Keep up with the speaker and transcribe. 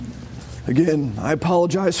Again, I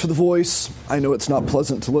apologize for the voice. I know it's not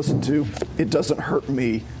pleasant to listen to. It doesn't hurt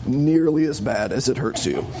me nearly as bad as it hurts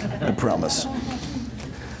you, I promise.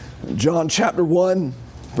 John chapter 1,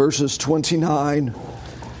 verses 29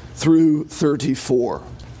 through 34.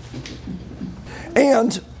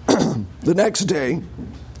 And the next day,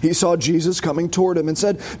 he saw Jesus coming toward him and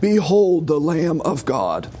said, "Behold the Lamb of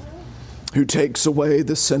God, who takes away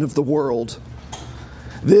the sin of the world.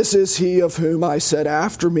 This is he of whom I said,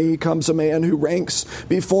 after me comes a man who ranks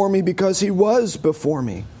before me because he was before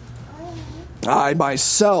me. I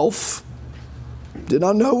myself did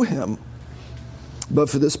not know him, but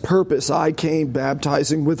for this purpose I came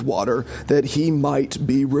baptizing with water, that he might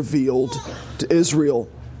be revealed to Israel."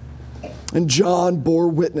 And John bore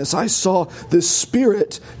witness. "I saw the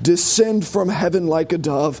Spirit descend from heaven like a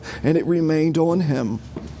dove, and it remained on him.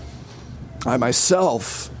 I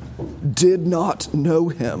myself did not know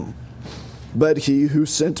him, but he who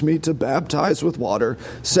sent me to baptize with water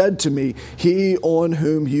said to me, 'He on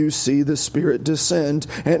whom you see the Spirit descend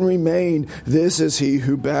and remain, this is he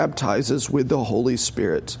who baptizes with the Holy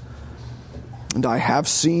Spirit.' And I have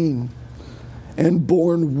seen and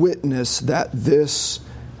borne witness that this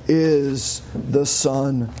is the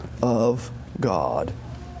Son of God."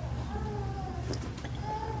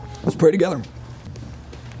 Let's pray together.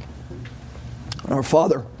 Our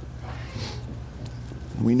Father,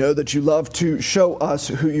 we know that you love to show us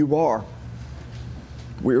who you are.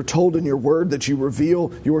 We are told in your word that you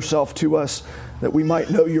reveal yourself to us, that we might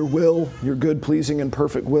know your will, your good, pleasing, and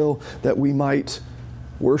perfect will, that we might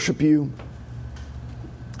worship you,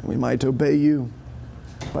 we might obey you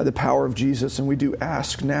by the power of Jesus. And we do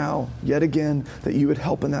ask now, yet again, that you would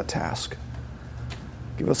help in that task.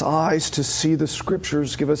 Give us eyes to see the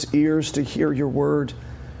Scriptures. Give us ears to hear your word.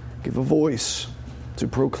 Give a voice to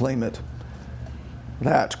proclaim it,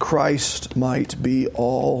 that Christ might be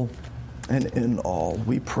all and in all.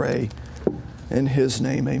 We pray in his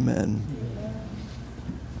name, amen.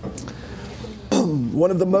 One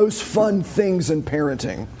of the most fun things in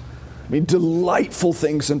parenting, delightful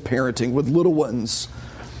things in parenting with little ones,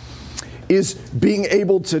 is being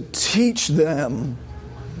able to teach them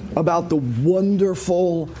about the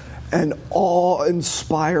wonderful and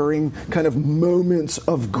awe-inspiring kind of moments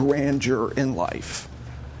of grandeur in life.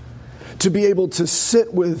 To be able to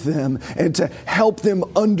sit with them and to help them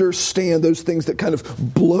understand those things that kind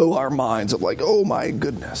of blow our minds of like, oh my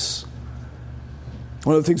goodness.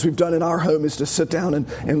 One of the things we've done in our home is to sit down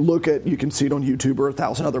and look at, you can see it on YouTube or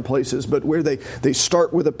 1,000 other places, but where they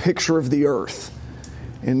start with a picture of the earth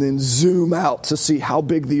and then zoom out to see how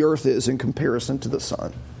big the earth is in comparison to the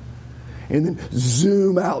sun. And then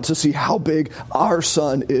zoom out to see how big our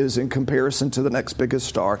sun is in comparison to the next biggest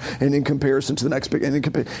star, and in comparison to the next big,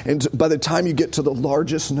 and by the time you get to the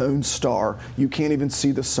largest known star, you can't even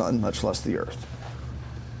see the sun, much less the earth.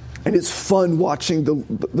 And it's fun watching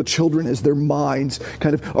the children as their minds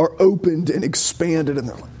kind of are opened and expanded, and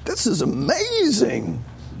they're like, "This is amazing."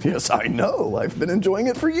 Yes, I know. I've been enjoying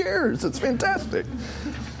it for years. It's fantastic.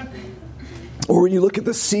 Or when you look at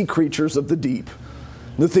the sea creatures of the deep,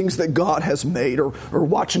 the things that God has made, or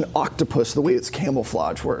watch an octopus, the way its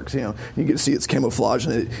camouflage works. You can see its camouflage,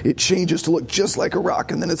 and it changes to look just like a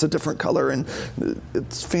rock, and then it's a different color, and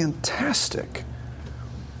it's fantastic.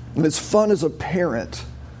 And it's fun as a parent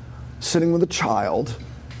sitting with a child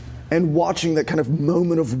and watching that kind of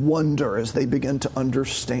moment of wonder as they begin to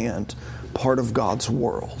understand part of God's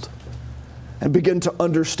world and begin to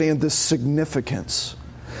understand the significance,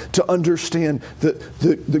 to understand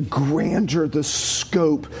the grandeur, the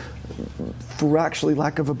scope, for actually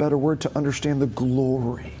lack of a better word, to understand the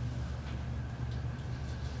glory.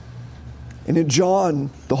 And in John,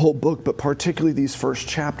 the whole book, but particularly these first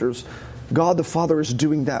chapters, God the Father is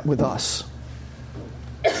doing that with us.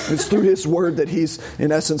 It's through his word that he's,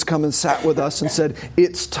 in essence, come and sat with us and said,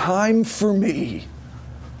 "It's time for me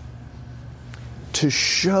to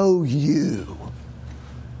show you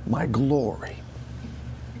my glory."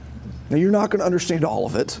 Now, you're not going to understand all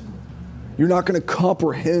of it. You're not going to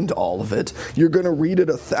comprehend all of it. You're going to read it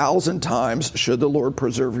 1,000 times, should the Lord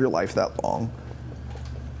preserve your life that long.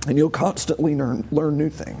 And you'll constantly learn new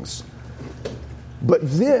things. But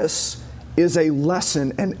this is a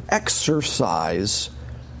lesson, an exercise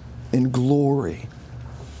in glory.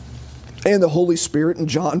 And the Holy Spirit, and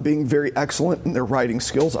John being very excellent in their writing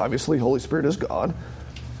skills, obviously, Holy Spirit is God,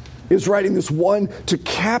 is writing this one to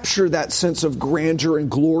capture that sense of grandeur and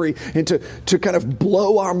glory and to kind of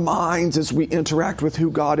blow our minds as we interact with who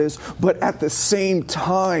God is, but at the same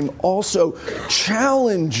time also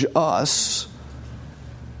challenge us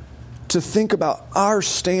to think about our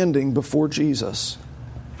standing before Jesus.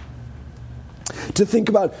 to think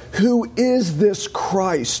about who is this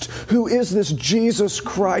Christ? Who is this Jesus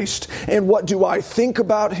Christ? And what do I think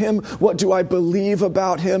about him? What do I believe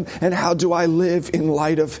about him? And how do I live in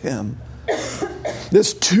light of him?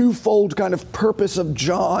 This twofold kind of purpose of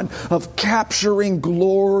John of capturing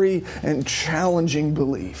glory and challenging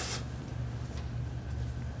belief.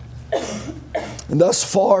 And thus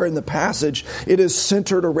far in the passage, it is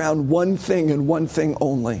centered around one thing and one thing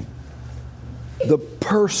only: the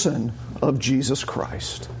person of Jesus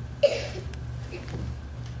Christ.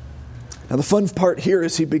 Now the fun part here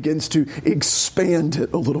is he begins to expand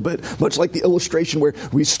it a little bit, much like the illustration where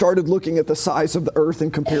we started looking at the size of the earth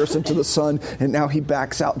in comparison to the sun, and now he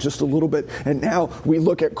backs out just a little bit, and now we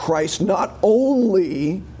look at Christ not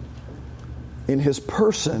only in his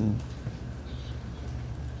person,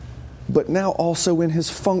 but now also in his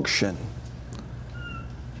function.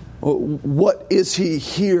 What is he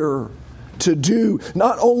here to do?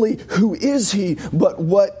 Not only who is he, but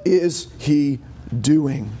what is he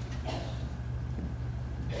doing?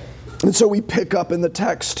 And so we pick up in the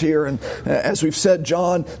text here, and as we've said,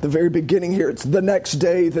 John, the very beginning here, it's the next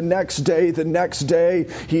day, the next day, the next day.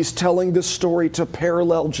 He's telling this story to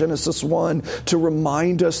parallel Genesis 1, to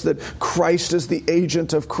remind us that Christ is the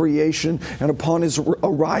agent of creation, and upon his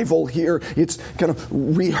arrival here, it's kind of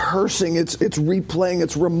rehearsing, it's replaying,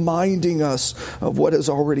 it's reminding us of what has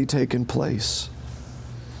already taken place.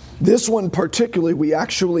 This one particularly, we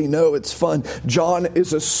actually know, it's fun. John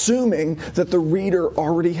is assuming that the reader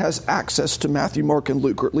already has access to Matthew, Mark, and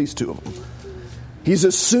Luke, or at least two of them. He's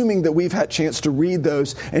assuming that we've had a chance to read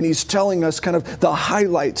those, and he's telling us kind of the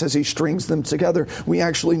highlights as he strings them together. We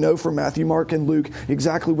actually know from Matthew, Mark, and Luke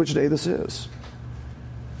exactly which day this is.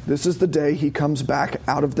 This is the day he comes back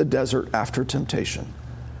out of the desert after temptation.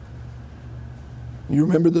 You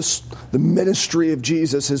remember this, the ministry of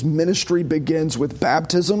Jesus. His ministry begins with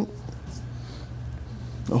baptism.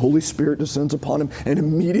 The Holy Spirit descends upon him. And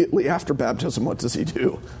immediately after baptism, what does he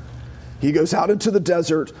do? He goes out into the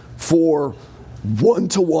desert for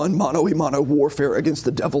one-to-one, mano-a-mano warfare against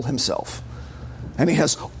the devil himself. And he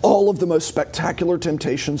has all of the most spectacular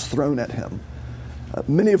temptations thrown at him.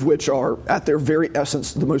 Many of which are, at their very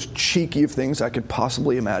essence, the most cheeky of things I could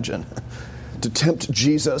possibly imagine. To tempt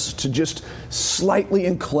Jesus to just slightly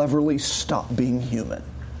and cleverly stop being human.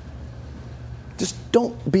 Just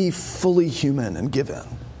don't be fully human and give in.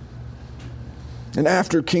 And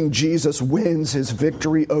after King Jesus wins his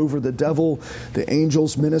victory over the devil, the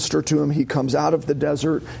angels minister to him. He comes out of the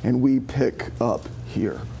desert, and we pick up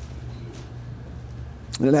here.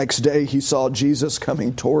 The next day he saw Jesus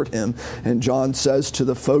coming toward him, and John says to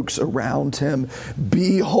the folks around him,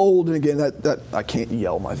 "Behold," and again, that I can't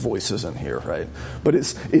yell, my voice isn't here, right? But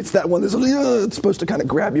it's that one that's it's supposed to kind of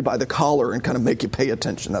grab you by the collar and kind of make you pay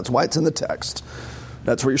attention. That's why it's in the text.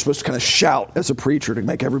 That's where you're supposed to kind of shout as a preacher to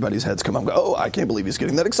make everybody's heads come up and go, "Oh, I can't believe he's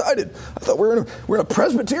getting that excited. I thought we're in a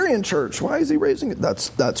Presbyterian church. Why is he raising it?"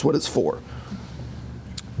 That's what it's for.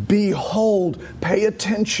 Behold, pay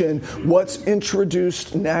attention, what's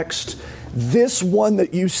introduced next. This one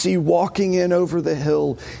that you see walking in over the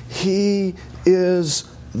hill, he is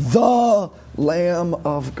the Lamb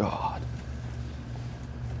of God.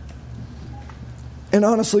 And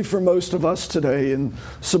honestly, for most of us today in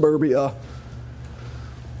suburbia,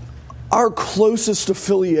 our closest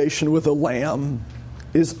affiliation with a lamb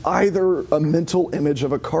is either a mental image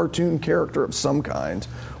of a cartoon character of some kind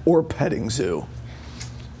or a petting zoo.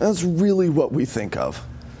 That's really what we think of.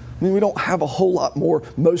 I mean, we don't have a whole lot more,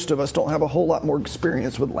 most of us don't have a whole lot more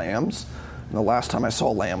experience with lambs. And the last time I saw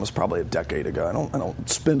a lamb was probably a decade ago. I don't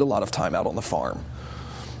spend a lot of time out on the farm.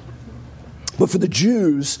 But for the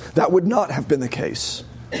Jews, that would not have been the case.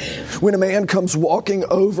 When a man comes walking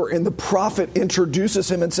over and the prophet introduces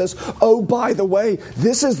him and says, "Oh, by the way,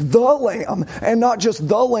 this is the lamb, and not just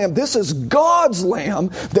the lamb, this is God's lamb,"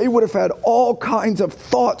 they would have had all kinds of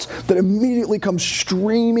thoughts that immediately come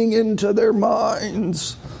streaming into their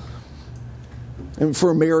minds. And for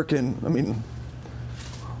American, I mean,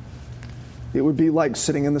 it would be like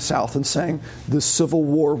sitting in the South and saying the Civil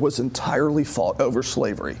War was entirely fought over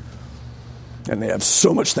slavery. And they have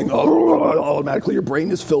so much thing, automatically your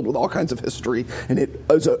brain is filled with all kinds of history, and it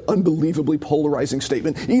is an unbelievably polarizing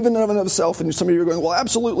statement, even in and of itself. And some of you are going, "Well,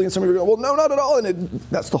 absolutely," and some of you are going, "Well, no, not at all." And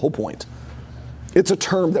that's the whole point. It's a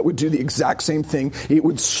term that would do the exact same thing. It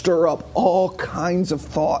would stir up all kinds of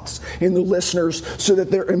thoughts in the listeners so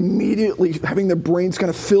that they're immediately having their brains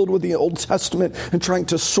kind of filled with the Old Testament and trying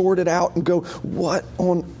to sort it out and go, "What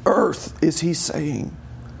on earth is he saying?"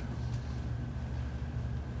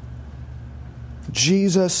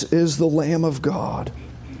 Jesus is the Lamb of God.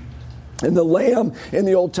 And the Lamb in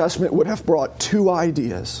the Old Testament would have brought two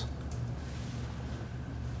ideas.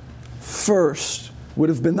 first would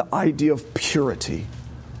have been the idea of purity.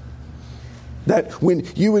 That when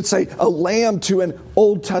you would say a lamb to an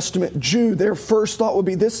Old Testament Jew, their first thought would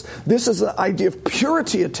be this is an idea of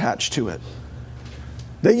purity attached to it.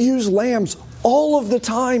 They use lambs all of the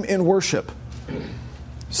time in worship.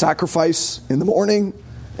 Sacrifice in the morning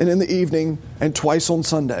and in the evening and twice on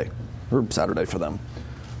Sunday, or Saturday for them.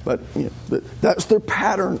 But that's their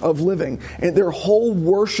pattern of living. And their whole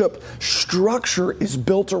worship structure is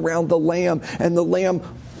built around the lamb. And the lamb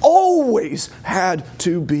always had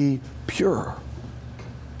to be pure.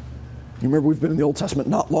 You remember we've been in the Old Testament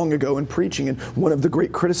not long ago and preaching, and one of the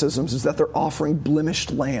great criticisms is that they're offering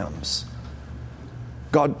blemished lambs.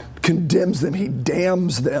 God condemns them. He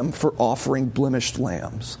damns them for offering blemished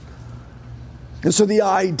lambs. And so the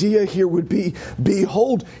idea here would be,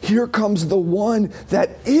 behold, here comes the one that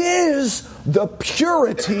is the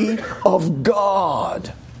purity of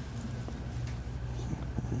God.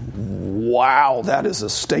 Wow, that is a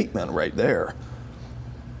statement right there.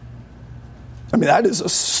 I mean, that is a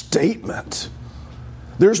statement.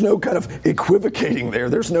 There's no kind of equivocating there.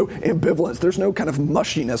 There's no ambivalence. There's no kind of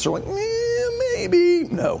mushiness or like, maybe.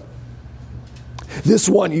 No. This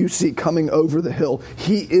one you see coming over the hill,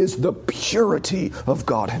 he is the purity of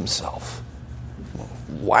God himself.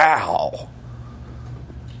 Wow.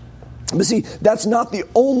 But see, that's not the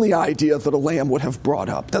only idea that a lamb would have brought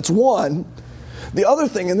up. That's one. The other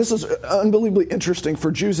thing, and this is unbelievably interesting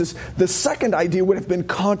for Jews, is the second idea would have been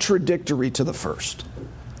contradictory to the first.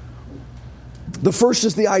 The first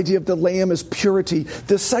is the idea of the lamb as purity.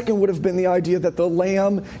 The second would have been the idea that the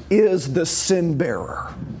lamb is the sin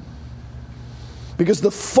bearer. Because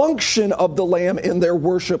the function of the lamb in their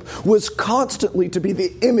worship was constantly to be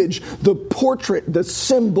the image, the portrait, the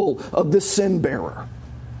symbol of the sin bearer.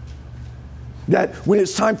 That when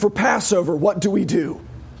it's time for Passover, what do?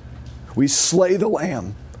 We slay the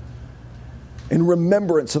lamb in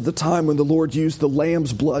remembrance of the time when the Lord used the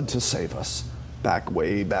lamb's blood to save us,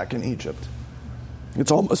 way back in Egypt.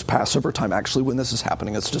 It's almost Passover time, actually, when this is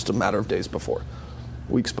happening. It's just a matter of days before,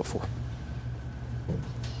 weeks before.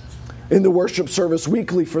 In the worship service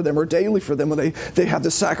weekly for them or daily for them, when they have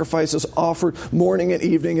the sacrifices offered morning and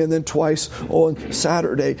evening and then twice on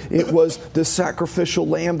Saturday, it was the sacrificial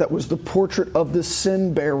lamb that was the portrait of the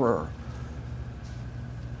sin bearer.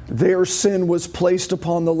 Their sin was placed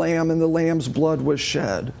upon the lamb and the lamb's blood was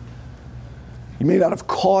shed. You may not have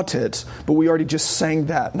caught it, but we already just sang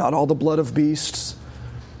that. Not all the blood of beasts.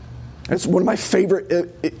 It's one of my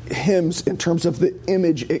favorite hymns in terms of the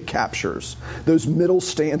image it captures. Those middle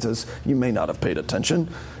stanzas, you may not have paid attention.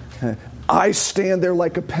 I stand there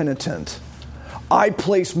like a penitent. I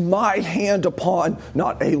place my hand upon,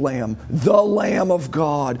 not a lamb, the Lamb of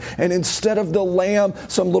God. And instead of the lamb,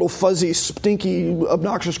 some little fuzzy, stinky,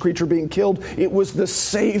 obnoxious creature being killed, it was the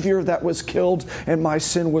Savior that was killed, and my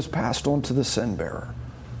sin was passed on to the sin bearer.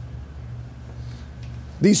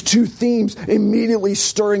 These two themes immediately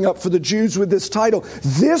stirring up for the Jews with this title.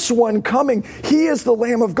 This one coming, he is the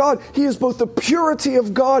Lamb of God. He is both the purity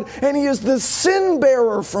of God and he is the sin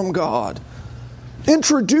bearer from God.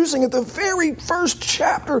 Introducing at the very first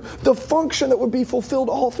chapter the function that would be fulfilled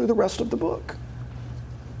all through the rest of the book.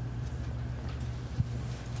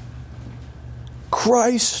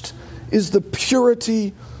 Christ is the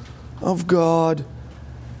purity of God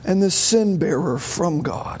and the sin bearer from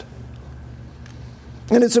God.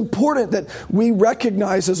 And it's important that we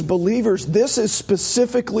recognize as believers, this is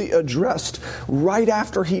specifically addressed right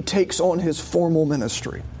after he takes on his formal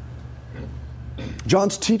ministry.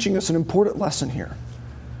 John's teaching us an important lesson here.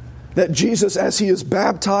 That Jesus, as he is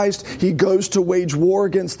baptized, he goes to wage war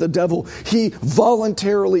against the devil. He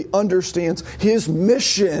voluntarily understands his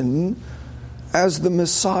mission as the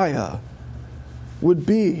Messiah would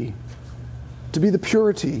be to be the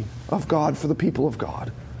purity of God for the people of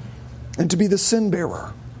God. And to be the sin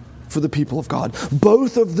bearer for the people of God.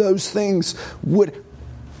 Both of those things would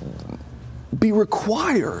be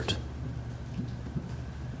required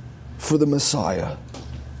for the Messiah.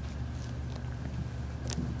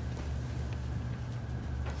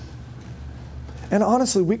 And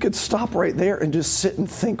honestly, we could stop right there and just sit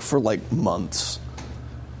and think for like months.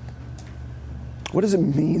 What does it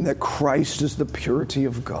mean that Christ is the purity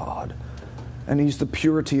of God? And he's the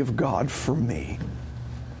purity of God for me?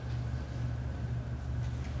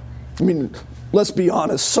 I mean, let's be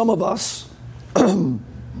honest, some of us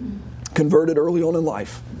converted early on in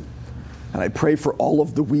life. And I pray for all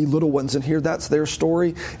of the wee little ones in here, that's their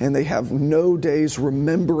story, and they have no days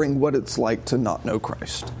remembering what it's like to not know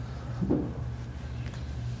Christ.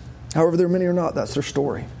 However, there are many or not, that's their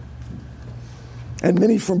story. And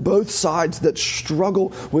many from both sides that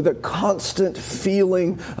struggle with a constant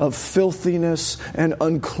feeling of filthiness and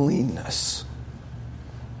uncleanness.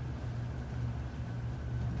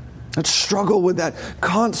 That struggle with that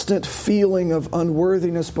constant feeling of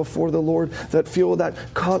unworthiness before the Lord, that feel that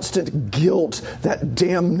constant guilt, that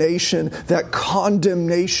damnation, that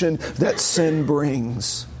condemnation that sin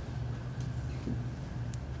brings.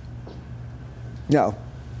 Now,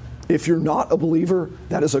 if you're not a believer,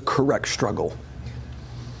 that is a correct struggle.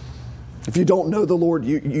 If you don't know the Lord,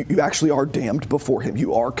 you actually are damned before Him.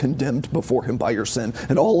 You are condemned before Him by your sin.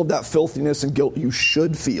 And all of that filthiness and guilt you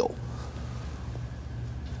should feel.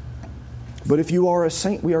 But if you are a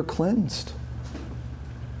saint, we are cleansed.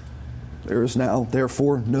 There is now,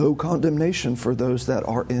 therefore, no condemnation for those that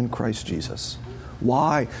are in Christ Jesus.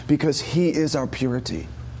 Why? Because He is our purity.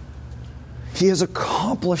 He has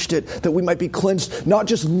accomplished it that we might be cleansed, not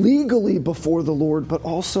just legally before the Lord, but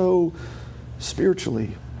also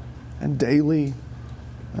spiritually and daily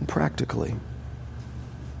and practically.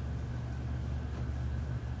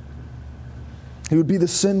 He would be the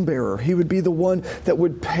sin bearer. He would be the one that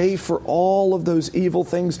would pay for all of those evil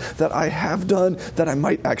things that I have done, that I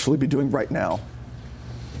might actually be doing right now.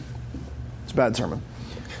 It's a bad sermon.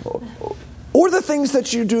 Or the things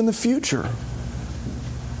that you do in the future.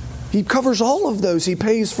 He covers all of those. He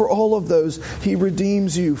pays for all of those. He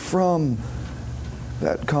redeems you from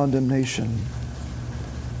that condemnation.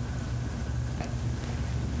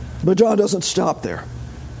 But John doesn't stop there.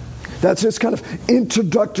 That's his kind of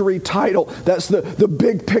introductory title. That's the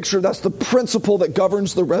big picture. That's the principle that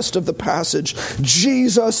governs the rest of the passage.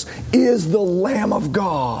 Jesus is the Lamb of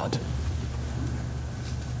God.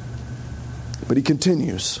 But he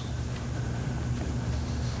continues,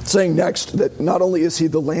 saying next that not only is he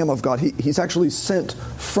the Lamb of God, he's actually sent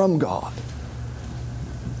from God.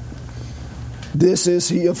 This is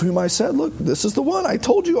he of whom I said, look, this is the one. I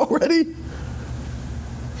told you already.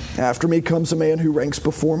 After me comes a man who ranks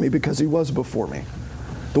before me because he was before me.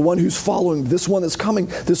 The one who's following, this one that's coming,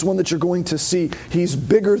 this one that you're going to see, he's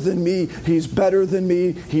bigger than me, he's better than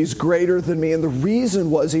me, he's greater than me. And the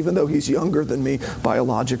reason was, even though he's younger than me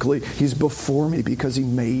biologically, he's before me because he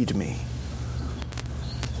made me.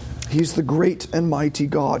 He's the great and mighty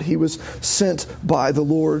God. He was sent by the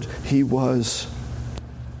Lord. He was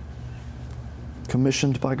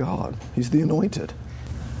commissioned by God. He's the anointed.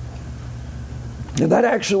 And that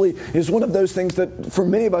actually is one of those things that for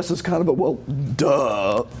many of us is kind of a, well,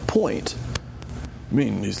 duh point. I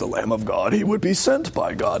mean, he's the Lamb of God. He would be sent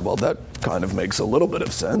by God. Well, that kind of makes a little bit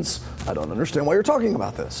of sense. I don't understand why you're talking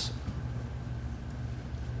about this.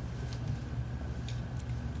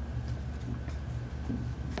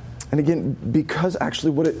 And again, because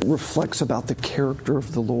actually what it reflects about the character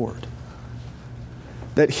of the Lord.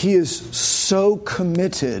 That he is so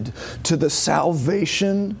committed to the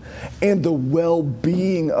salvation and the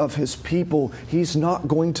well-being of his people, he's not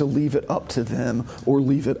going to leave it up to them or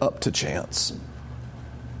leave it up to chance.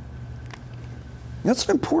 That's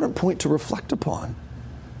an important point to reflect upon.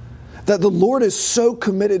 That the Lord is so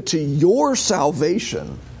committed to your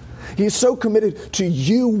salvation. He's so committed to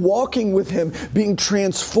you walking with him, being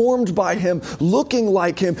transformed by him, looking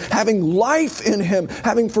like him, having life in him,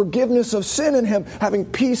 having forgiveness of sin in him, having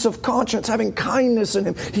peace of conscience, having kindness in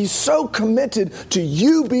him. He's so committed to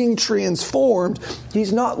you being transformed,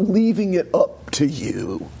 he's not leaving it up to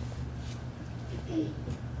you.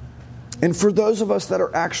 And for those of us that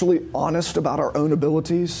are actually honest about our own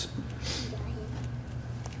abilities,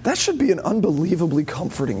 that should be an unbelievably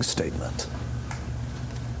comforting statement.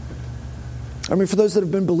 I mean, for those that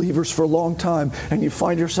have been believers for a long time and you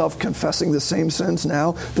find yourself confessing the same sins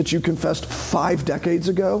now that you confessed 5 decades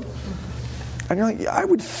ago, and you're like, I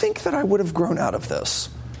would think that I would have grown out of this.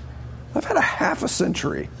 I've had a half a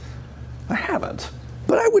century. I haven't.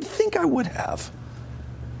 But I would think I would have.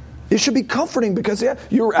 It should be comforting because, yeah,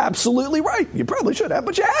 you're absolutely right. You probably should have,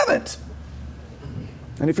 but you haven't.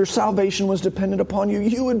 And if your salvation was dependent upon you,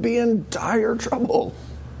 you would be in dire trouble.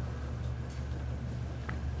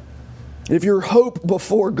 If your hope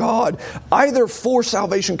before God, either for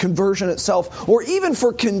salvation, conversion itself, or even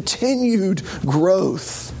for continued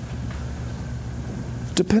growth,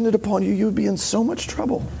 depended upon you, you would be in so much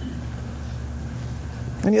trouble.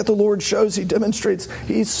 And yet the Lord shows, he demonstrates,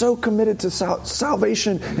 he's so committed to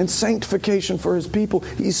salvation and sanctification for his people.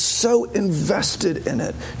 He's so invested in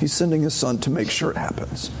it. He's sending his son to make sure it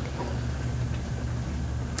happens.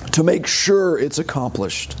 To make sure it's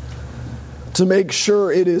accomplished. To make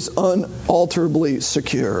sure it is inalterably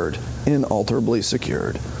secured. To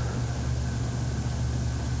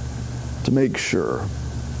make sure.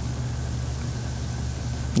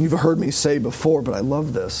 You've heard me say before, but I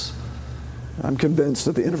love this. I'm convinced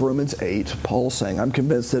at the end of Romans 8, Paul's saying, I'm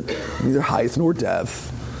convinced that neither height nor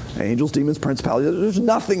depth, angels, demons, principalities, there's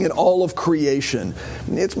nothing in all of creation.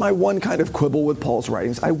 It's my one kind of quibble with Paul's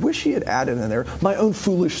writings. I wish he had added in there my own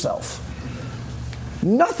foolish self.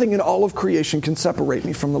 Nothing in all of creation can separate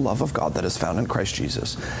me from the love of God that is found in Christ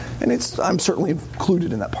Jesus. And I'm certainly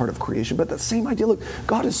included in that part of creation, but that same idea, look,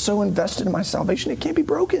 God is so invested in my salvation, it can't be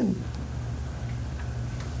broken.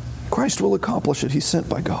 Christ will accomplish it. He's sent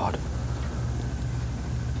by God.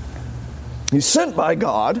 He's sent by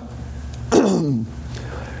God.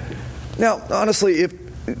 Now, honestly, if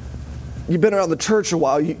you've been around the church a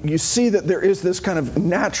while, you see that there is this kind of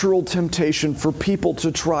natural temptation for people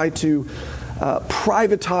to try to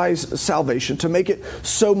privatize salvation, to make it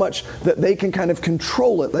so much that they can kind of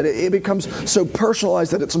control it, that it becomes so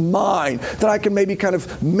personalized that it's mine, that I can maybe kind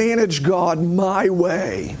of manage God my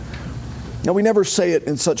way. Now, we never say it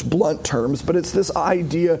in such blunt terms, but it's this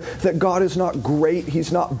idea that God is not great,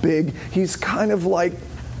 He's not big, He's kind of like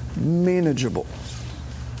manageable.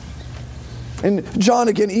 And John,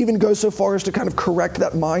 again, even goes so far as to kind of correct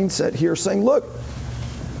that mindset here, saying, look,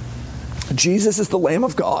 Jesus is the Lamb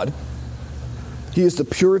of God. He is the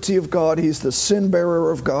purity of God. He's the sin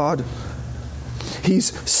bearer of God.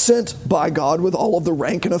 He's sent by God with all of the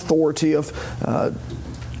rank and authority of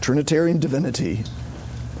Trinitarian divinity.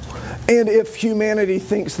 And if humanity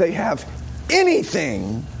thinks they have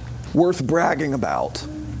anything worth bragging about,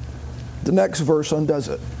 the next verse undoes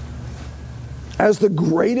it. As the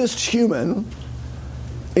greatest human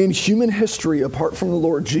in human history, apart from the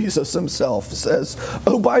Lord Jesus himself, says,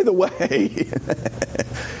 oh, by the way,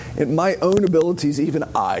 in my own abilities, even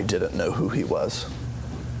I didn't know who he was.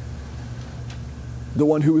 The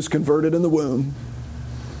one who was converted in the womb,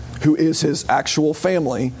 who is his actual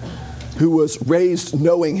family, who was raised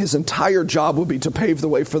knowing his entire job would be to pave the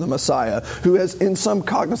way for the Messiah, who has in some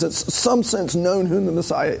cognizance, some sense known whom the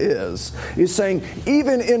Messiah is saying,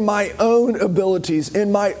 even in my own abilities,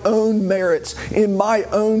 in my own merits, in my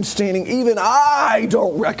own standing, even I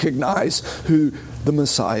don't recognize who the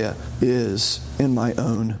Messiah is in my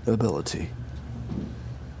own ability.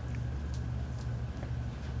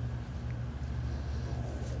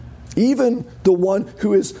 Even the one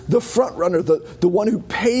who is the front runner, the one who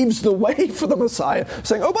paves the way for the Messiah,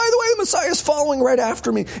 saying, oh, by the way, the Messiah is following right after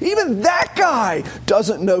me. Even that guy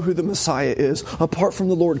doesn't know who the Messiah is, apart from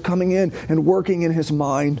the Lord coming in and working in his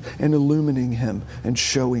mind and illumining him and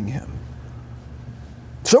showing him.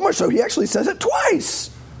 So much so, he actually says it twice.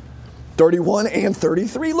 31 and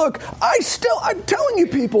 33. Look, I'm telling you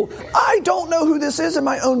people, I don't know who this is in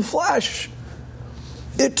my own flesh.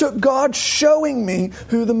 It took God showing me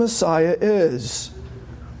who the Messiah is.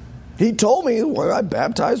 He told me, well, I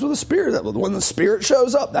baptized with the Spirit. That when the Spirit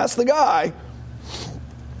shows up, that's the guy.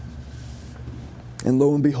 And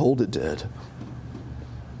lo and behold, it did.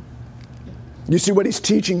 You see, what he's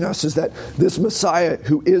teaching us is that this Messiah,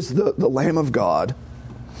 who is the Lamb of God,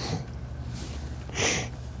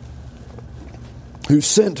 who's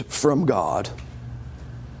sent from God,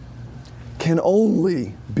 can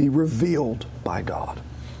only be revealed by God.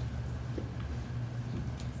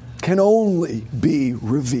 Can only be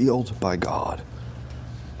revealed by God.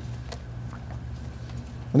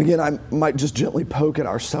 And again, I might just gently poke at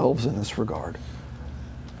ourselves in this regard.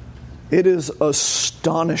 It is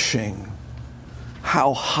astonishing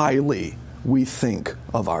how highly we think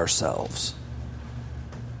of ourselves.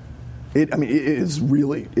 It is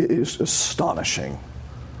astonishing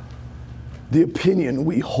the opinion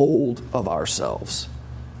we hold of ourselves.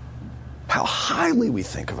 How highly we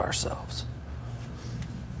think of ourselves.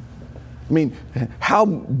 I mean, how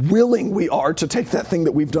willing we are to take that thing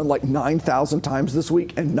that we've done like 9,000 times this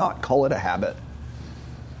week and not call it a habit.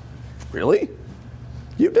 Really?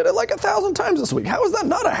 You did it like 1,000 times this week. How is that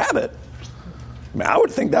not a habit? I mean, I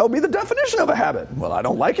would think that would be the definition of a habit. Well, I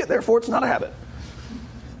don't like it, therefore it's not a habit.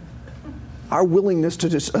 Our willingness to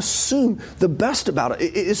just assume the best about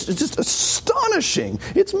it is just astonishing.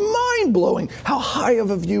 It's mind-blowing how high of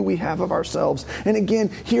a view we have of ourselves. And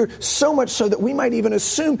again, here, so much so that we might even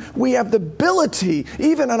assume we have the ability,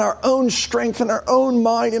 even in our own strength, in our own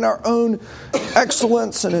mind, in our own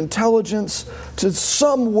excellence and intelligence, to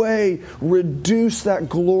some way reduce that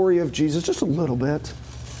glory of Jesus just a little bit.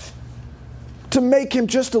 To make him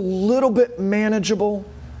just a little bit manageable.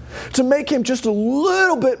 To make him just a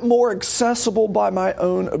little bit more accessible by my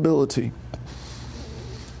own ability.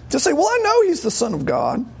 To say, well, I know he's the Son of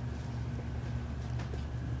God.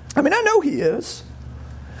 I mean, I know he is.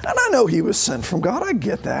 And I know he was sent from God. I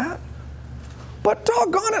get that. But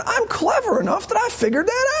doggone it, I'm clever enough that I figured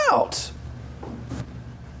that out.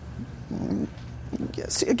 Yeah,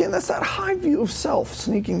 see, again, that's that high view of self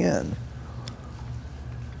sneaking in.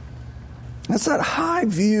 That's that high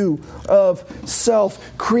view of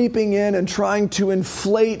self creeping in and trying to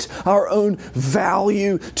inflate our own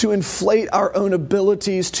value, to inflate our own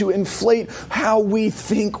abilities, to inflate how we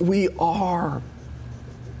think we are.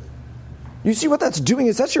 You see what that's doing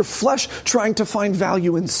is that's your flesh trying to find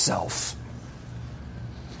value in self.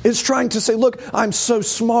 It's trying to say, look, I'm so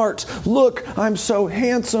smart. Look, I'm so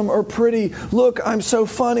handsome or pretty. Look, I'm so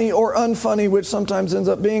funny or unfunny, which sometimes ends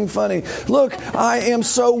up being funny. Look, I am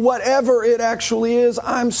so whatever it actually is.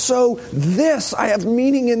 I'm so this. I have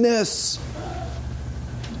meaning in this.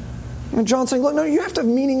 And John's saying, look, no, you have to have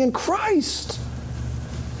meaning in Christ.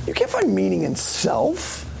 You can't find meaning in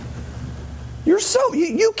self. Yourself,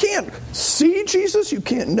 you can't see Jesus. You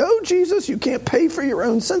can't know Jesus. You can't pay for your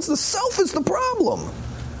own sins. The self is the problem.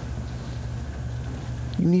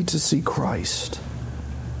 You need to see Christ.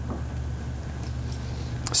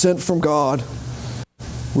 Sent from God,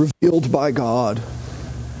 revealed by God,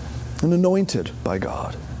 and anointed by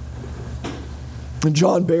God. And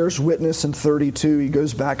John bears witness in 32. He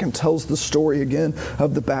goes back and tells the story again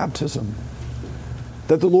of the baptism.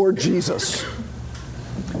 That the Lord Jesus,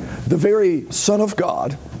 the very Son of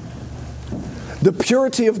God, the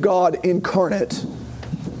purity of God incarnate,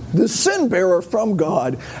 the sin bearer from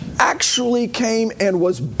God, actually came and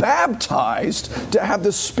was baptized to have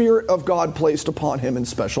the Spirit of God placed upon him in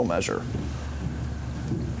special measure.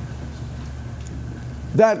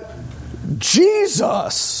 That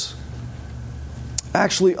Jesus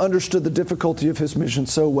actually understood the difficulty of his mission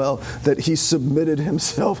so well that he submitted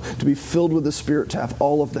himself to be filled with the Spirit, to have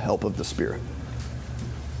all of the help of the Spirit.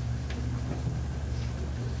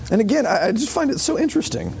 And again, I just find it so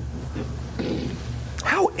interesting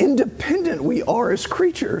how independent we are as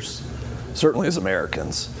creatures, certainly as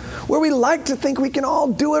Americans, where we like to think we can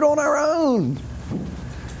all do it on our own.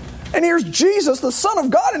 And here's Jesus, the Son of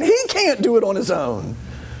God, and he can't do it on his own.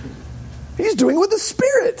 He's doing it with the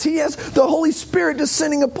Spirit. He has the Holy Spirit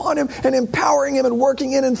descending upon him and empowering him and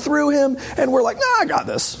working in and through him. And we're like, I got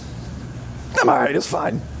this. I'm all right, it's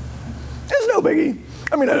fine. It's no biggie.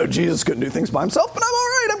 I mean, I know Jesus couldn't do things by himself, but I'm all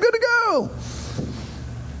right, I'm good to go.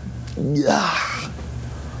 Yeah.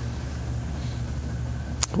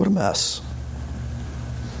 What a mess.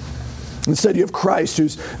 Instead, you have Christ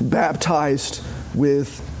who's baptized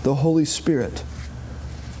with the Holy Spirit.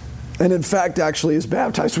 And in fact, actually is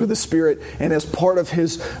baptized with the Spirit, and as part of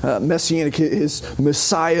his messianic, his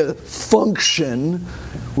Messiah function,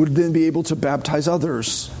 would then be able to baptize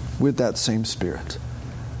others with that same Spirit.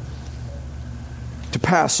 To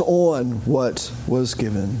pass on what was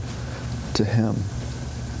given to him.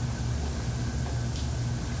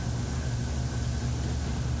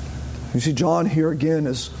 You see, John here again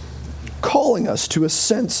is calling us to a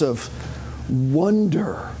sense of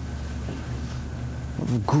wonder,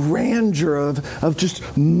 of grandeur, of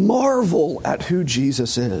just marvel at who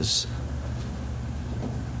Jesus is.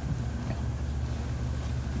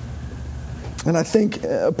 And I think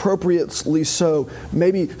appropriately so,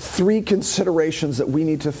 maybe 3 considerations that we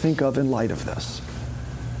need to think of in light of this.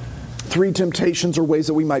 3 temptations or ways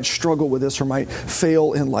that we might struggle with this or might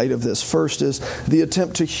fail in light of this. First is the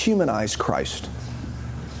attempt to humanize Christ.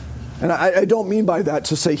 And I don't mean by that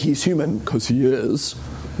to say he's human, because he is.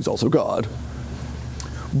 He's also God.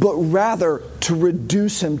 But rather to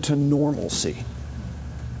reduce him to normalcy.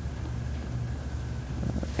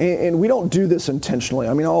 And we don't do this intentionally.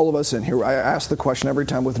 I mean, all of us in here, I ask the question every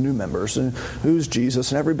time with new members, and who's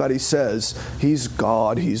Jesus? And everybody says, he's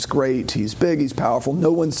God, he's great, he's big, he's powerful.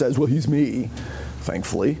 No one says, well, he's me,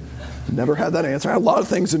 thankfully. Never had that answer. I had a lot of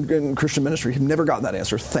things in Christian ministry, have never gotten that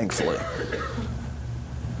answer, thankfully.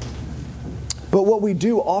 But what we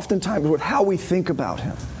do oftentimes with how we think about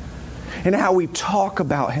him, and how we talk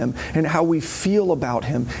about him, and how we feel about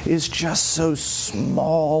him is just so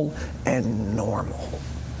small and normal.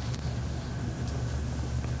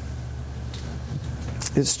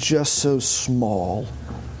 It's just so small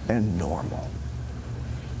and normal.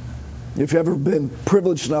 If you've ever been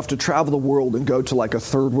privileged enough to travel the world and go to like a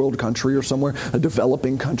third world country or somewhere, a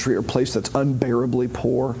developing country or a place that's unbearably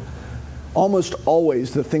poor, almost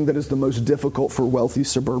always the thing that is the most difficult for wealthy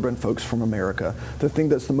suburban folks from America, the thing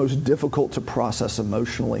that's the most difficult to process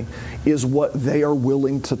emotionally, is what they are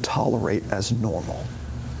willing to tolerate as normal.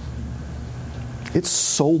 It's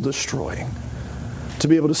soul destroying to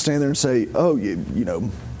be able to stand there and say, oh, you know,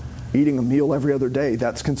 eating a meal every other day,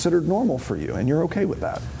 that's considered normal for you, and you're okay with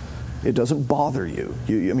that. It doesn't bother you.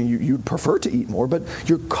 You'd prefer to eat more, but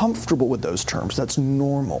you're comfortable with those terms. That's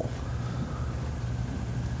normal.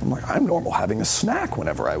 I'm like, I'm normal having a snack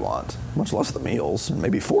whenever I want, much less the meals, and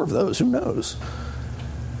maybe 4 of those, who knows?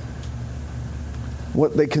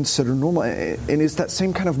 what they consider normal. And it's that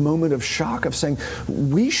same kind of moment of shock of saying,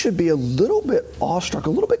 we should be a little bit awestruck, a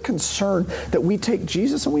little bit concerned that we take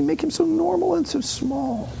Jesus and we make him so normal and so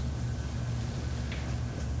small.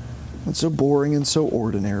 And so boring and so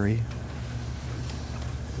ordinary.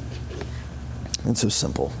 And so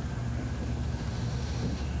simple.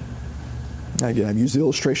 Again, I've used the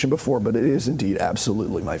illustration before, but it is indeed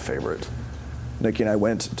absolutely my favorite. Nikki and I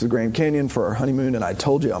went to the Grand Canyon for our honeymoon, and I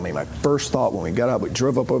told you, my first thought when we got up, we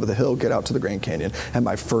drove up over the hill, get out to the Grand Canyon, and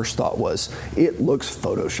my first thought was, it looks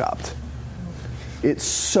photoshopped. It's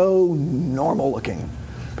so normal looking,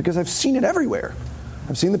 because I've seen it everywhere.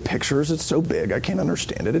 I've seen the pictures, it's so big, I can't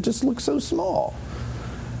understand it, it just looks so small.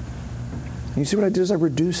 And you see what I did is I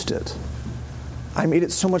reduced it. I made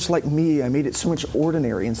it so much like me. I made it so much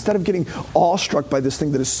ordinary. Instead of getting awestruck by this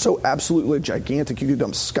thing that is so absolutely gigantic, you could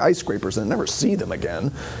dump skyscrapers and never see them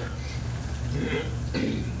again.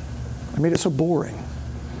 I made it so boring.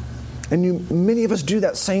 And many of us do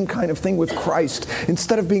that same kind of thing with Christ.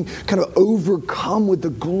 Instead of being kind of overcome with the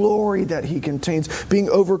glory that he contains, being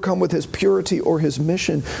overcome with his purity or his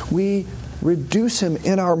mission, we reduce him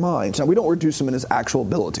in our minds. Now, we don't reduce him in his actual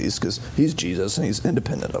abilities because he's Jesus and he's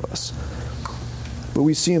independent of us. But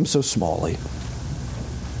we see him so smallly.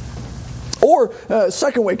 Or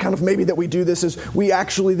second way kind of maybe that we do this is we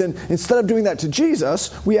actually then, instead of doing that to Jesus,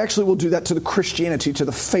 we actually will do that to the Christianity, to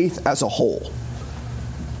the faith as a whole.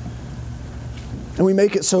 And we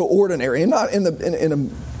make it so ordinary, and not in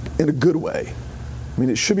a good way.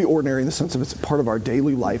 It should be ordinary in the sense of it's part of our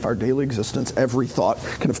daily life, our daily existence, every thought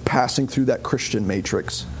kind of passing through that Christian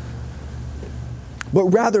matrix. But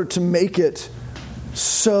rather to make it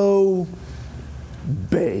so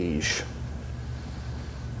beige.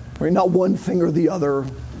 Right? Not one thing or the other,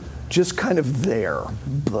 just kind of there.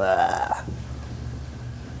 Blah.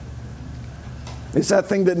 It's that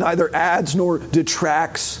thing that neither adds nor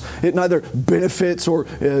detracts. It neither benefits or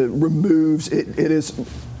removes. It's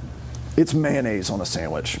mayonnaise on a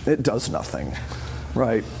sandwich. It does nothing.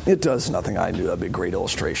 Right? It does nothing. I knew that'd be a great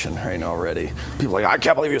illustration right already. People are like, I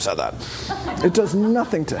can't believe you said that. It does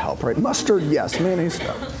nothing to help, right? Mustard, yes. Mayonnaise,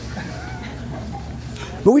 no.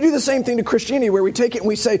 But we do the same thing to Christianity where we take it and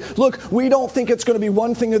we say, look, we don't think it's going to be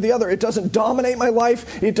one thing or the other. It doesn't dominate my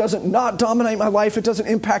life. It doesn't not dominate my life. It doesn't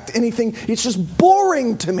impact anything. It's just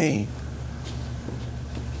boring to me.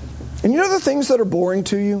 And you know the things that are boring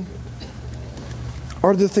to you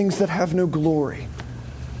are the things that have no glory.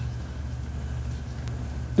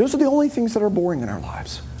 Those are the only things that are boring in our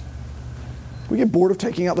lives. We get bored of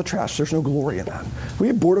taking out the trash. There's no glory in that. We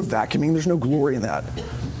get bored of vacuuming. There's no glory in that.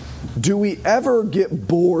 Do we ever get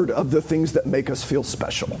bored of the things that make us feel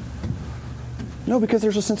special? No, because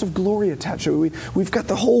there's a sense of glory attached to it. We've got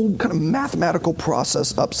the whole kind of mathematical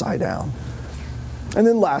process upside down. And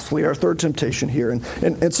then lastly, our third temptation here,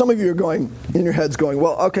 and some of you are going, in your heads going,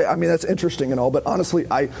 well, okay, that's interesting and all, but honestly,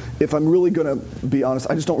 if I'm really going to be honest,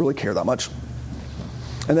 I just don't really care that much.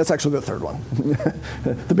 And that's actually the third one.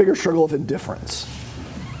 The bigger struggle of indifference.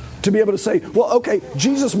 To be able to say, well, okay,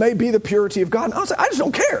 Jesus may be the purity of God, and honestly, I just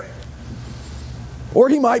don't care. Or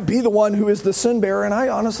he might be the one who is the sin bearer, and I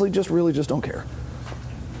honestly just don't care.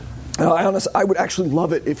 I would actually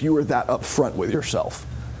love it if you were that upfront with yourself.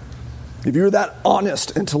 If you were that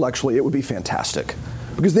honest intellectually, it would be fantastic.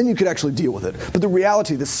 Because then you could actually deal with it. But the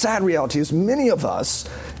reality, the sad reality is many of us,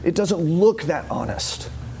 it doesn't look that honest.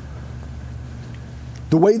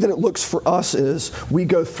 The way that it looks for us is we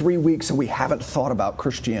go 3 weeks and we haven't thought about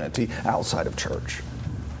Christianity outside of church.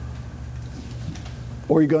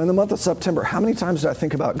 Or you go in the month of September, how many times did I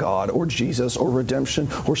think about God or Jesus or redemption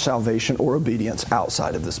or salvation or obedience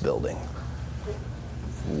outside of this building?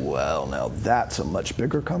 Well, now that's a much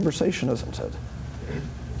bigger conversation, isn't it?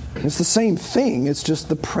 It's the same thing, it's just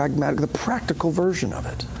the practical version of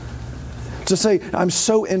it. To say, I'm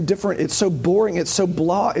so indifferent, it's so boring, it's so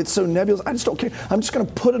blah, it's so nebulous, I just don't care. I'm just going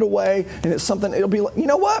to put it away, and it's something, it'll be like, you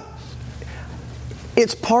know what?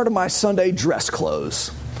 It's part of my Sunday dress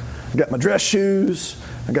clothes. I got my dress shoes,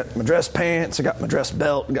 I got my dress pants, I got my dress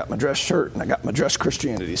belt, I got my dress shirt, and I got my dress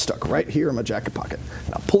Christianity stuck right here in my jacket pocket.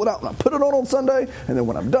 And I'll pull it out and I'll put it on Sunday, and then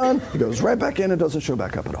when I'm done, it goes right back in and doesn't show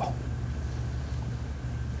back up at all.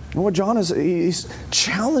 And what John is, he's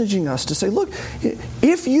challenging us to say, look,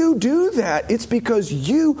 if you do that, it's because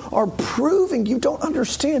you are proving you don't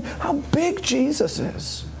understand how big Jesus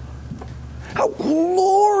is. How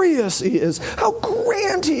glorious he is. How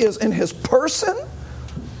grand he is in his person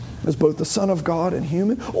as both the Son of God and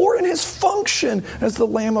human, or in his function as the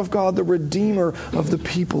Lamb of God, the Redeemer of the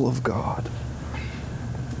people of God.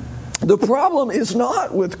 The problem is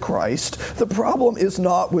not with Christ. The problem is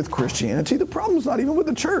not with Christianity. The problem is not even with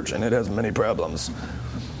the church, and it has many problems.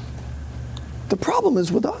 The problem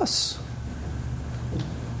is with us.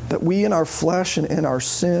 That we in our flesh and in our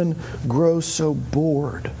sin grow so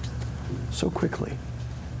bored so quickly.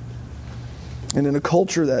 And in a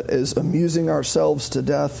culture that is amusing ourselves to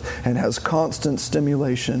death and has constant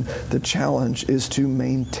stimulation, the challenge is to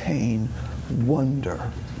maintain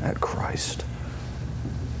wonder at Christ.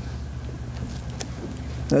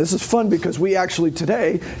 Now, this is fun because we actually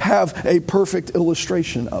today have a perfect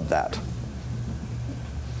illustration of that.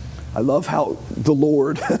 I love how the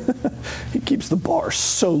Lord, He keeps the bar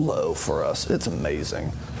so low for us. It's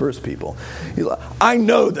amazing for His people. He's like, I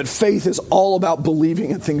know that faith is all about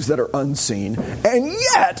believing in things that are unseen, and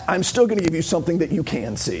yet I'm still going to give you something that you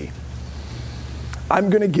can see. I'm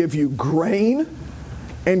going to give you grain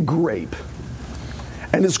and grape.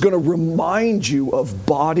 And it's going to remind you of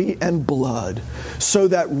body and blood so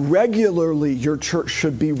that regularly your church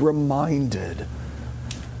should be reminded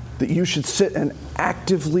that you should sit and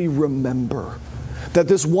actively remember that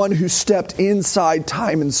this one who stepped inside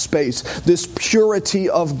time and space, this purity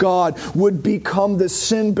of God, would become the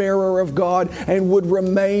sin bearer of God and would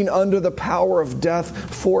remain under the power of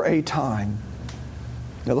death for a time.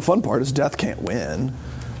 Now the fun part is death can't win.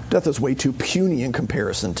 Death is way too puny in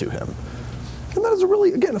comparison to Him. And that is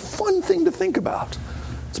really, again, a fun thing to think about.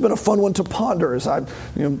 It's been a fun one to ponder as I'm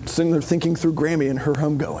sitting there thinking through Grammy and her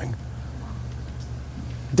homegoing.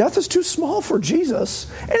 Death is too small for Jesus,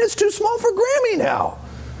 and it's too small for Grammy now.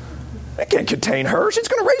 It can't contain her. She's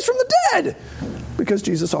going to raise from the dead because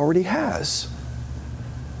Jesus already has.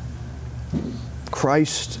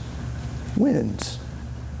 Christ wins.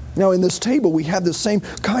 Now, in this table, we have the same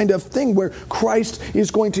kind of thing where Christ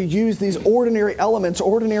is going to use these ordinary elements,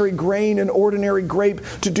 ordinary grain and ordinary grape,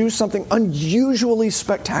 to do something unusually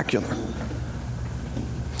spectacular.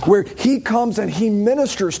 Where He comes and He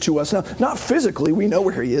ministers to us. Now, not physically, we know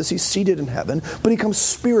where He is. He's seated in heaven. But He comes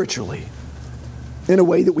spiritually in a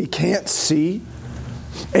way that we can't see.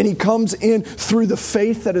 And He comes in through the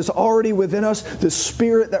faith that is already within us, the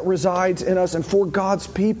Spirit that resides in us. And for God's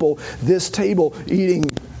people, this table,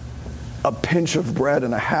 eating a pinch of bread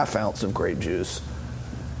and a half ounce of grape juice,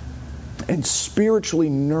 and spiritually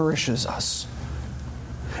nourishes us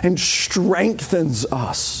and strengthens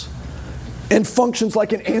us and functions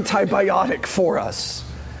like an antibiotic for us,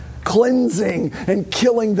 cleansing and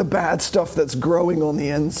killing the bad stuff that's growing on the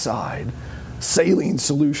inside. Saline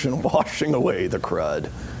solution washing away the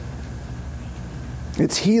crud.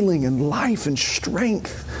 It's healing and life and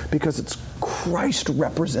strength because it's Christ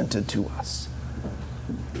represented to us.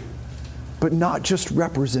 But not just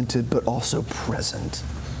represented, but also present.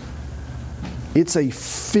 It's a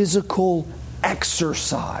physical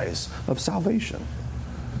exercise of salvation.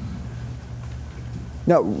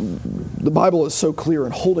 Now, the Bible is so clear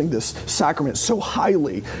in holding this sacrament so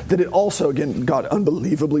highly that it also, again, God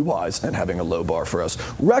unbelievably wise and having a low bar for us,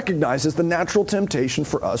 recognizes the natural temptation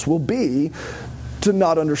for us will be to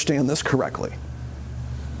not understand this correctly.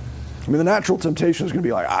 I mean, the natural temptation is going to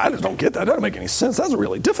be like, I just don't get that. That doesn't make any sense. That's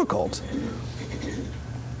really difficult.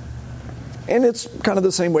 And it's kind of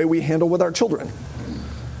the same way we handle with our children.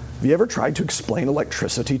 Have you ever tried to explain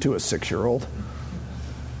electricity to a 6-year-old?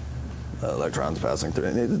 Electrons passing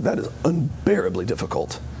through. That is unbearably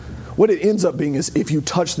difficult. What it ends up being is if you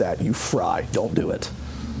touch that, you fry. Don't do it.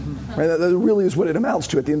 Right? That really is what it amounts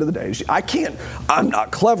to at the end of the day. I'm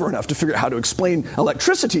not clever enough to figure out how to explain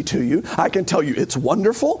electricity to you. I can tell you it's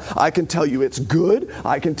wonderful. I can tell you it's good.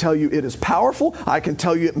 I can tell you it is powerful. I can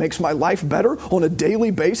tell you it makes my life better on a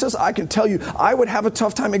daily basis. I can tell you I would have a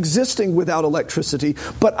tough time existing without electricity,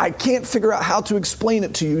 but I can't figure out how to explain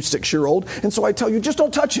it to you, 6-year-old. And so I tell you, just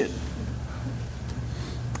don't touch it.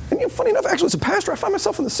 And funny enough, actually, as a pastor, I find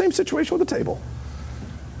myself in the same situation with the table.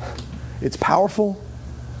 It's powerful.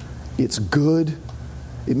 It's good.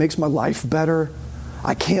 It makes my life better.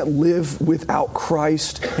 I can't live without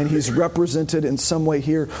Christ, and He's represented in some way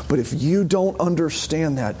here. But if you don't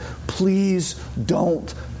understand that, please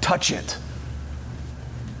don't touch it.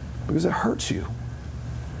 Because it hurts you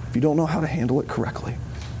if you don't know how to handle it correctly.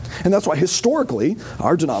 And that's why historically,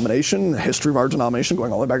 our denomination, the history of our denomination,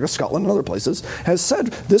 going all the way back to Scotland and other places, has said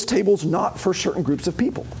this table's not for certain groups of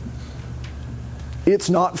people. It's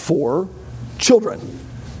not for children.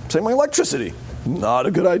 Same way electricity. Not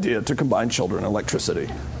a good idea to combine children and electricity.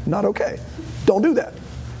 Not okay. Don't do that.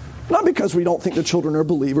 Not because we don't think the children are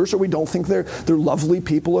believers or we don't think they're lovely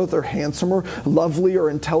people or they're handsome or lovely or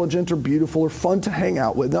intelligent or beautiful or fun to hang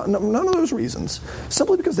out with. None of those reasons.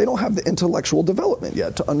 Simply because they don't have the intellectual development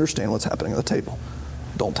yet to understand what's happening at the table.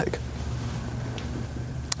 Don't take.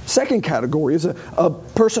 Second category is a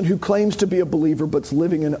person who claims to be a believer but's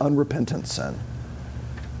living in unrepentant sin.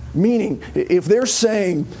 Meaning, if they're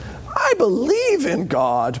saying, I believe in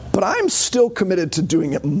God, but I'm still committed to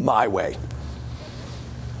doing it my way.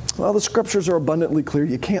 Well, the scriptures are abundantly clear.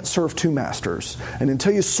 You can't serve two masters. And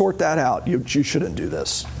until you sort that out, you shouldn't do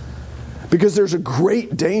this. Because there's a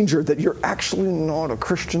great danger that you're actually not a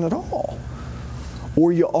Christian at all.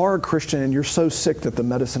 Or you are a Christian and you're so sick that the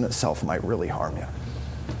medicine itself might really harm you.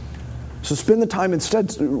 So spend the time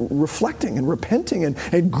instead reflecting and repenting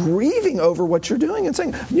and grieving over what you're doing and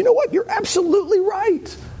saying, you know what, you're absolutely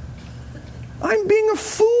right. I'm being a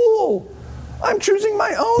fool. I'm choosing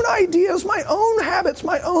my own ideas, my own habits,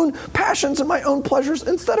 my own passions, and my own pleasures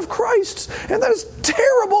instead of Christ's. And that is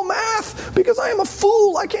terrible math because I am a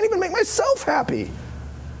fool. I can't even make myself happy.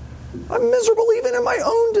 I'm miserable even in my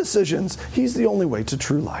own decisions. He's the only way to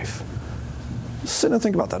true life. Sit and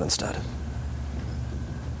think about that instead.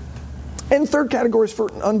 And third category is for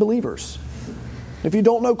unbelievers. If you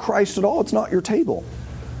don't know Christ at all, it's not your table.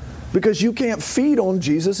 Because you can't feed on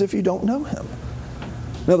Jesus if you don't know him.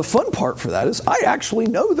 Now the fun part for that is I actually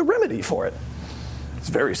know the remedy for it. It's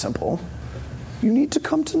very simple. You need to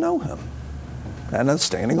come to know him. And a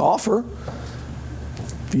standing offer.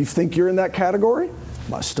 If you think you're in that category,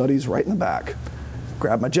 my study's right in the back.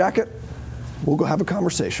 Grab my jacket. We'll go have a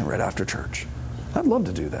conversation right after church. I'd love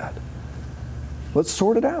to do that. Let's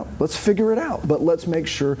sort it out. Let's figure it out. But let's make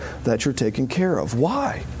sure that you're taken care of.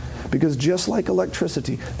 Why? Because just like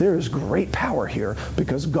electricity, there is great power here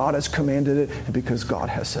because God has commanded it and because God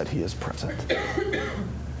has said he is present.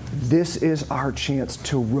 This is our chance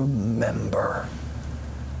to remember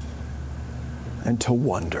and to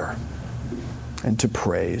wonder and to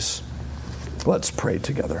praise. Let's pray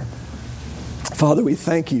together. Father, we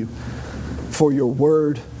thank you for your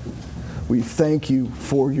word. We thank you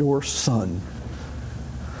for your Son,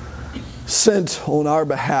 sent on our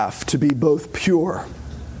behalf to be both pure,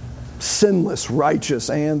 sinless, righteous,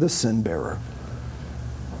 and the sin bearer.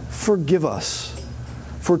 Forgive us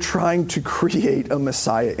for trying to create a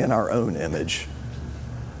Messiah in our own image.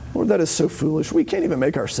 Lord, that is so foolish. We can't even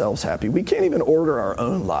make ourselves happy. We can't even order our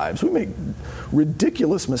own lives. We make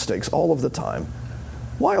ridiculous mistakes all of the time.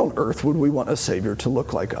 Why on earth would we want a Savior to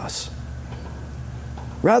look like us?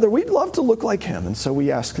 Rather, we'd love to look like him, and so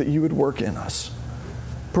we ask that you would work in us.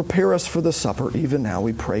 Prepare us for the supper even now,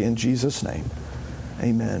 we pray in Jesus' name.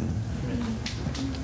 Amen.